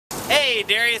Hey,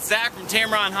 Darius, Zach from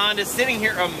Tameron Honda, sitting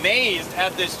here amazed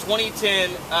at this 2010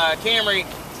 Camry.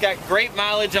 It's got great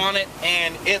mileage on it,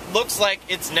 and it looks like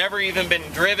it's never even been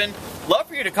driven. Love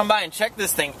for you to come by and check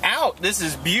this thing out. This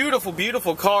is beautiful,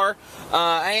 beautiful car.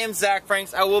 I am Zach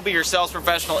Franks. I will be your sales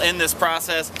professional in this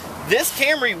process. This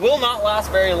Camry will not last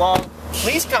very long.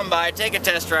 Please come by, take a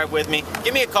test drive with me.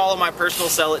 Give me a call on my personal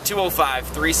cell at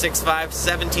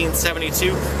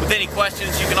 205-365-1772 with any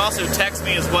questions. You can also text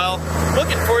me as well.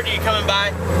 Looking forward to you coming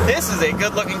by. This is a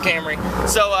good looking Camry.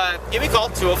 So give me a call,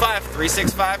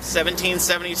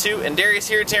 205-365-1772. And Darius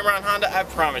here at Tameron Honda, I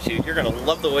promise you, you're going to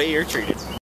love the way you're treated.